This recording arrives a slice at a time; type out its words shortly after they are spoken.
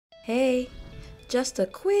Hey, just a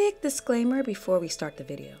quick disclaimer before we start the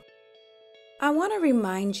video. I want to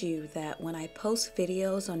remind you that when I post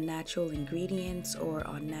videos on natural ingredients or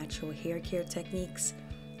on natural hair care techniques,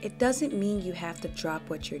 it doesn't mean you have to drop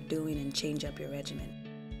what you're doing and change up your regimen.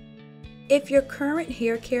 If your current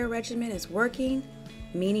hair care regimen is working,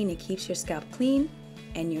 meaning it keeps your scalp clean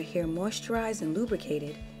and your hair moisturized and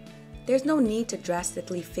lubricated, there's no need to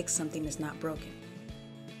drastically fix something that's not broken.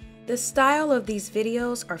 The style of these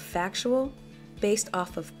videos are factual, based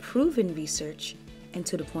off of proven research, and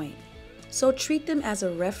to the point. So treat them as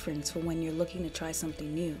a reference for when you're looking to try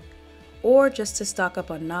something new, or just to stock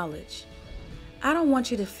up on knowledge. I don't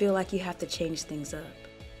want you to feel like you have to change things up.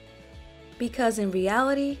 Because in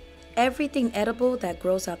reality, everything edible that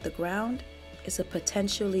grows out the ground is a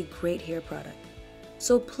potentially great hair product.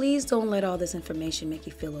 So please don't let all this information make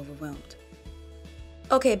you feel overwhelmed.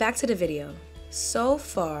 Okay, back to the video. So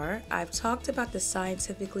far, I've talked about the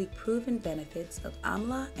scientifically proven benefits of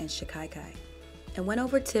amla and shikakai, and went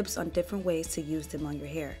over tips on different ways to use them on your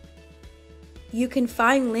hair. You can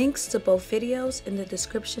find links to both videos in the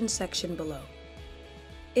description section below.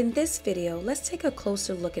 In this video, let's take a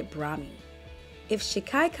closer look at Brahmi. If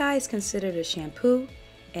shikakai is considered a shampoo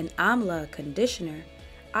and amla a conditioner,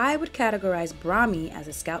 I would categorize Brahmi as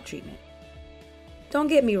a scalp treatment. Don't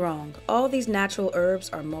get me wrong, all these natural herbs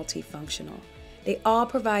are multifunctional. They all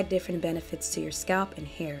provide different benefits to your scalp and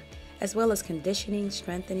hair, as well as conditioning,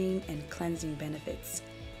 strengthening, and cleansing benefits,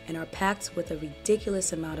 and are packed with a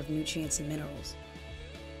ridiculous amount of nutrients and minerals.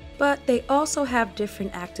 But they also have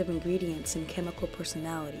different active ingredients and chemical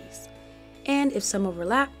personalities, and if some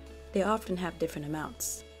overlap, they often have different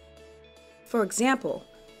amounts. For example,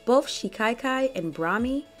 both shikakai and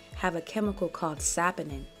Brahmi have a chemical called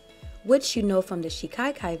saponin, which you know from the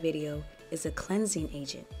shikakai video is a cleansing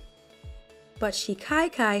agent. But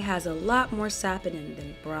shikakai has a lot more saponin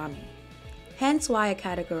than Brahmi, hence why I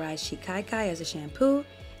categorize shikakai as a shampoo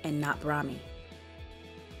and not Brahmi.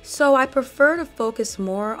 So I prefer to focus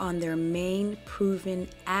more on their main proven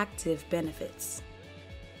active benefits.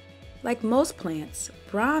 Like most plants,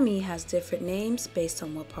 Brahmi has different names based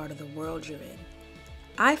on what part of the world you're in.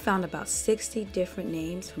 I found about 60 different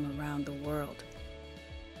names from around the world.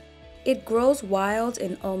 It grows wild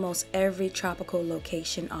in almost every tropical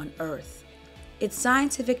location on Earth. Its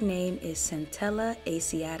scientific name is Centella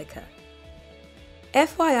Asiatica.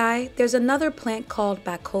 FYI, there's another plant called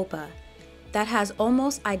bacopa that has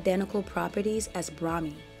almost identical properties as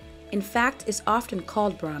Brahmi. In fact, it's often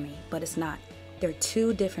called Brahmi, but it's not. They're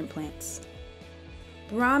two different plants.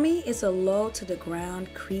 Brahmi is a low to the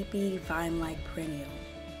ground, creepy, vine-like perennial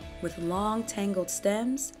with long tangled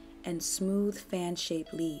stems and smooth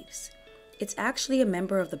fan-shaped leaves. It's actually a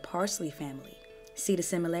member of the parsley family. See the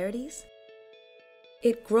similarities?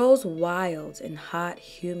 It grows wild in hot,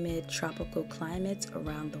 humid, tropical climates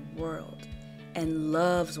around the world and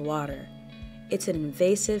loves water. It's an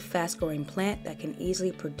invasive, fast-growing plant that can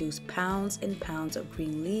easily produce pounds and pounds of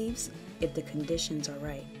green leaves if the conditions are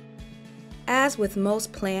right. As with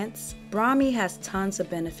most plants, Brahmi has tons of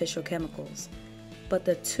beneficial chemicals, but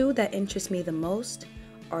the two that interest me the most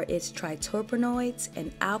are its triterpenoids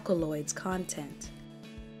and alkaloids content.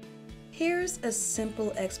 Here's a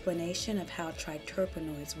simple explanation of how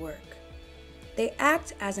triterpenoids work. They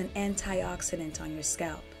act as an antioxidant on your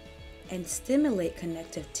scalp and stimulate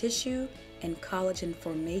connective tissue and collagen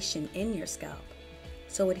formation in your scalp,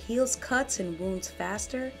 so it heals cuts and wounds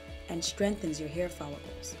faster and strengthens your hair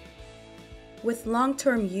follicles. With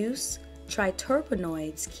long-term use,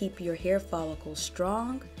 triterpenoids keep your hair follicles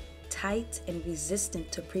strong, tight, and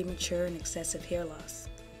resistant to premature and excessive hair loss.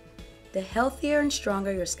 The healthier and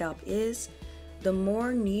stronger your scalp is, the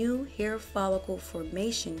more new hair follicle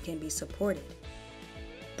formation can be supported.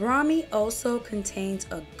 Brahmi also contains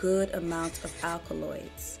a good amount of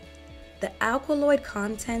alkaloids. The alkaloid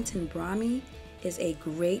content in Brahmi is a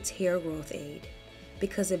great hair growth aid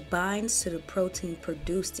because it binds to the protein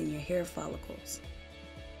produced in your hair follicles.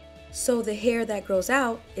 So the hair that grows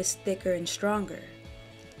out is thicker and stronger.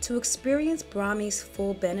 To experience Brahmi's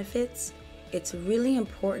full benefits, it's really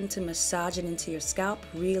important to massage it into your scalp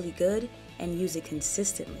really good and use it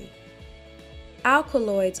consistently.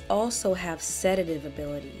 Alkaloids also have sedative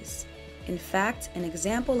abilities. In fact, an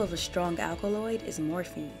example of a strong alkaloid is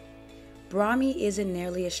morphine. Brahmi isn't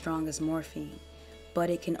nearly as strong as morphine, but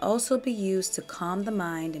it can also be used to calm the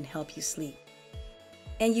mind and help you sleep.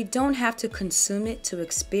 And you don't have to consume it to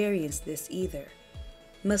experience this either.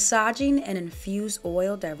 Massaging an infused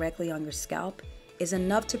oil directly on your scalp is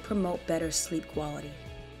enough to promote better sleep quality.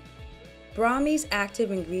 Brahmi's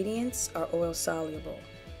active ingredients are oil soluble,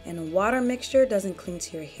 and a water mixture doesn't cling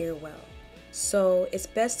to your hair well. so it's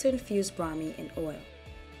best to infuse Brahmi in oil.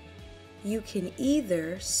 You can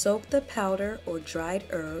either soak the powder or dried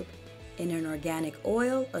herb in an organic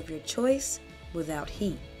oil of your choice without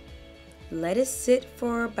heat. Let it sit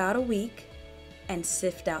for about a week and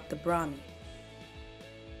sift out the Brahmi.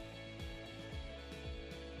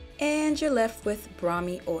 And you're left with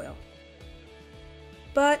Brahmi oil.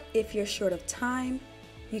 But if you're short of time,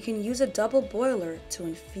 you can use a double boiler to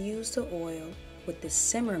infuse the oil with the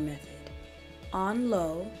simmer method on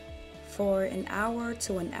low for an hour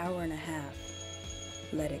to an hour and a half.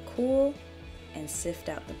 Let it cool and sift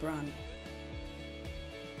out the Brahmi.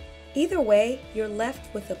 Either way, you're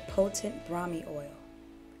left with a potent Brahmi oil.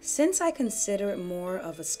 Since I consider it more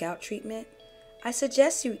of a scalp treatment, I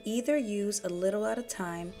suggest you either use a little at a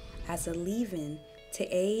time as a leave-in to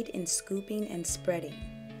aid in scooping and spreading,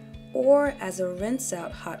 or as a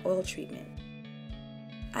rinse-out hot oil treatment.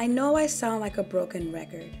 I know I sound like a broken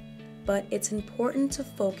record, but it's important to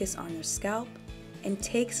focus on your scalp and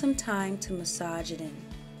take some time to massage it in.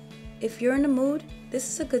 If you're in the mood, this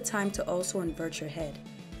is a good time to also invert your head.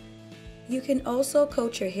 You can also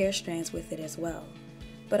coat your hair strands with it as well,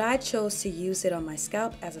 but I chose to use it on my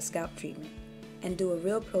scalp as a scalp treatment and do a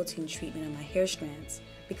real protein treatment on my hair strands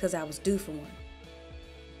because I was due for one.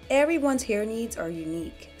 Everyone's hair needs are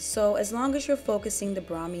unique, so as long as you're focusing the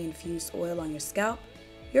Brahmi infused oil on your scalp,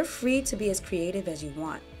 you're free to be as creative as you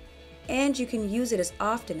want, and you can use it as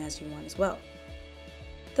often as you want as well.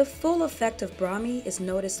 The full effect of Brahmi is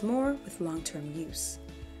noticed more with long-term use,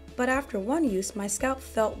 but after one use, my scalp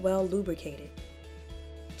felt well lubricated.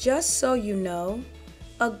 Just so you know,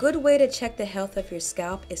 a good way to check the health of your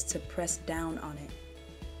scalp is to press down on it.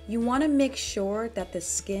 You want to make sure that the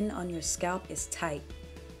skin on your scalp is tight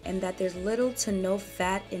and that there's little to no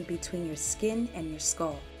fat in between your skin and your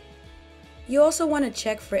skull. You also want to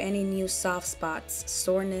check for any new soft spots,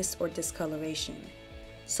 soreness, or discoloration.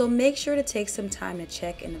 So make sure to take some time to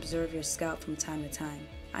check and observe your scalp from time to time.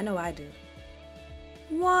 I know I do.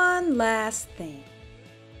 One last thing.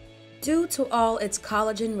 Due to all its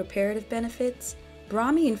collagen reparative benefits,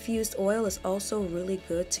 Brahmi infused oil is also really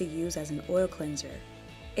good to use as an oil cleanser.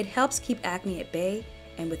 It helps keep acne at bay,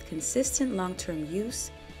 and with consistent long-term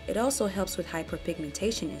use, it also helps with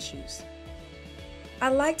hyperpigmentation issues. I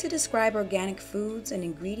like to describe organic foods and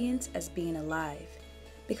ingredients as being alive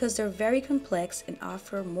because they're very complex and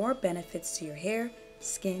offer more benefits to your hair,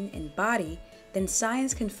 skin, and body than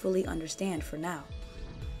science can fully understand for now.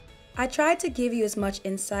 I tried to give you as much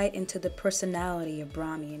insight into the personality of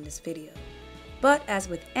Brahmi in this video, but as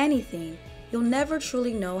with anything, you'll never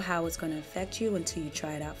truly know how it's going to affect you until you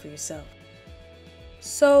try it out for yourself.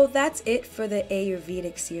 So that's it for the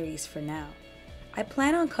Ayurvedic series for now. I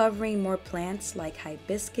plan on covering more plants like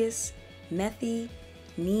hibiscus, methi,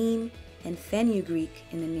 neem, and fenugreek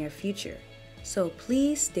in the near future, so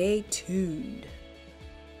please stay tuned.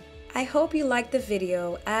 I hope you liked the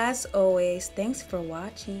video. As always, thanks for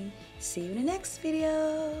watching. See you in the next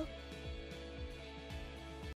video.